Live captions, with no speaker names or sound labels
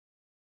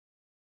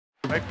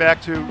Right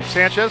back to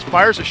Sanchez,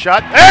 fires a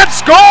shot, and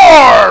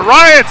score!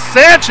 Ryan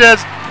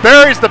Sanchez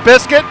buries the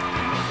biscuit.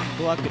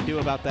 Gluck could do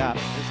about that.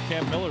 Here's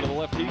Cam Miller to the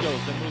left, he goes,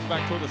 then moves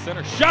back toward the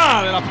center.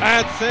 Shot and a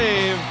pad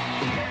save.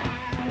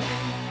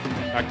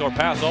 Backdoor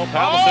pass,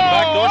 Patterson,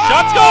 backdoor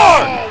shot,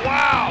 score! Oh,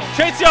 wow!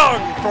 Chase Young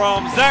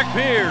from Zach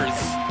Pierce.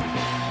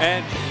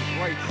 And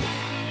Right.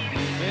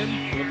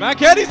 in the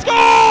backhand, he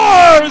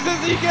scores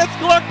as he gets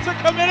Gluck to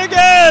come in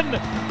again.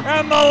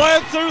 And the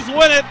Lancers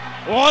win it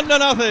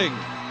 1-0.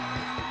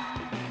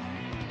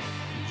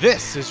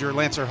 This is your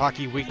Lancer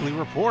Hockey Weekly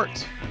Report.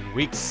 In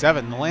Week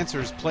 7, the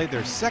Lancers played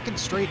their second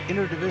straight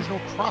interdivisional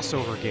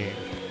crossover game.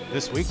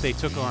 This week they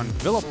took on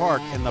Villa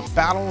Park in the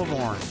Battle of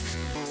Orange.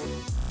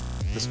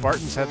 The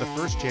Spartans had the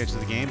first chance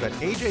of the game, but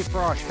AJ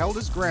Frosch held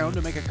his ground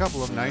to make a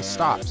couple of nice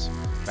stops.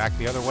 Back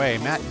the other way,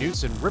 Matt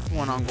Knutson ripped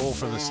one on goal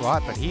from the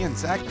slot, but he and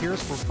Zach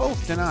Pierce were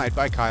both denied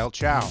by Kyle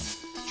Chow.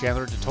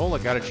 Chandler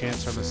DeTola got a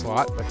chance from the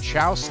slot, but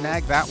Chow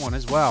snagged that one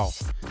as well.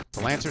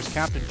 The Lancers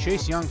captain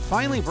Chase Young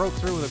finally broke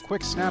through with a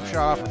quick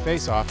snapshot off a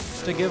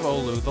faceoff to give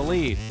Oulu the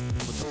lead.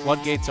 With the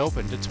floodgates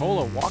open,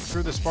 DeTola walked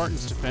through the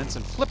Spartans' defense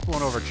and flipped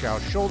one over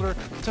Chow's shoulder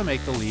to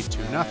make the lead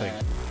 2-0.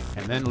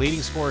 And then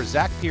leading scorer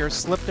Zach Pierce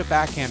slipped a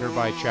backhander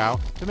by Chow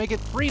to make it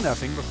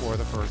 3-0 before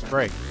the first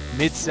break.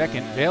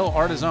 Mid-second, Vale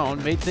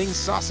Artizon made things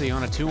saucy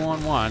on a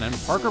 2-on-1, and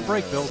Parker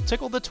Breakbill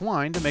tickled the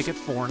twine to make it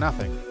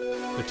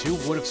 4-0. The two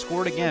would have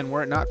scored again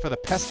were it not for the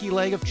pesky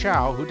leg of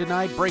Chow, who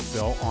denied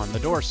Breakbill on the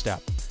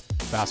doorstep.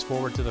 Fast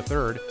forward to the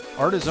third,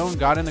 Artizon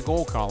got in the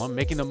goal column,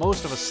 making the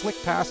most of a slick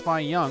pass by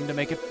Young to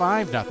make it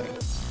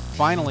 5-0.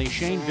 Finally,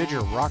 Shane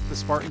Vidger rocked the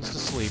Spartans to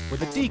sleep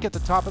with a deke at the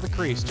top of the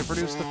crease to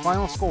produce the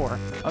final score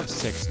of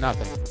 6-0.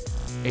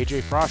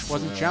 AJ Frosch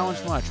wasn't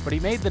challenged much, but he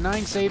made the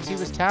 9 saves he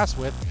was tasked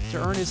with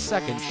to earn his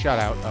second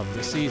shutout of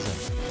the season.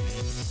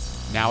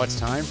 Now it's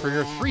time for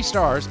your 3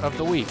 stars of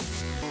the week.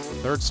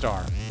 Third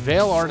star,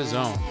 Vale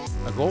Artizon.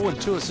 A goal and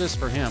 2 assists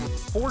for him,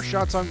 4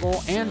 shots on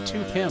goal and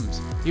 2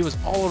 PIMs. He was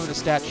all over the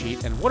stat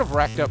sheet and would have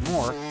racked up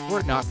more were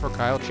it not for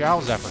Kyle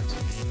Chow's efforts.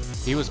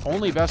 He was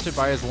only bested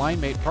by his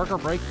line mate Parker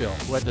Breakbill,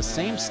 who had the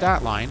same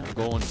stat line, a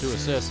goal and 2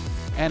 assists,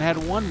 and had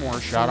 1 more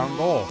shot on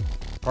goal.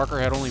 Parker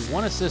had only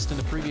 1 assist in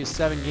the previous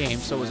 7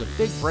 games, so it was a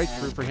big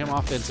breakthrough for him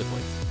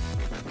offensively.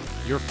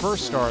 Your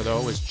first star,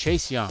 though, was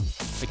Chase Young.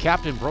 The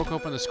captain broke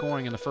open the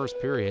scoring in the first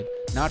period,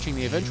 notching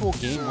the eventual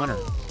game winner.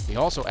 He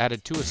also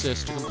added 2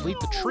 assists to complete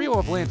the trio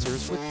of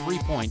Lancers with 3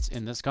 points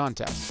in this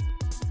contest.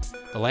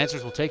 The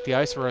Lancers will take the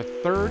ice for a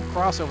 3rd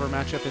crossover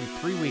matchup in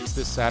 3 weeks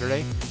this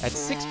Saturday at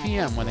 6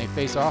 p.m. when they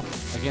face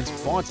off against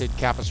vaunted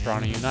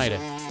Capistrano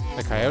United.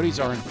 The Coyotes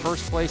are in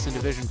first place in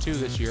Division II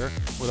this year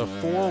with a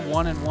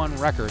 4-1-1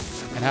 record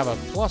and have a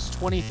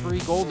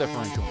 +23 goal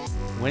differential,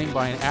 winning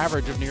by an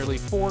average of nearly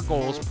 4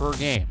 goals per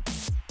game.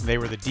 They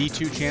were the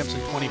D2 champs in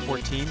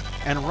 2014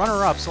 and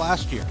runner-ups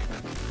last year.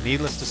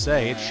 Needless to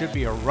say, it should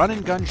be a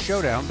run-and-gun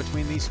showdown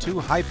between these 2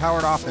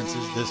 high-powered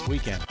offenses this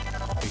weekend.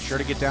 Be sure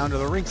to get down to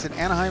the rinks at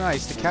Anaheim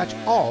Ice to catch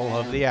all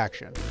of the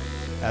action.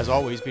 As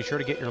always, be sure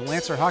to get your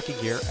Lancer hockey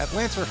gear at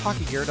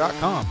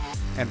lancerhockeygear.com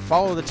and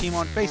follow the team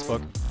on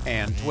Facebook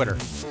and Twitter.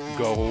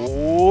 Go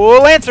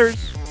Lancers!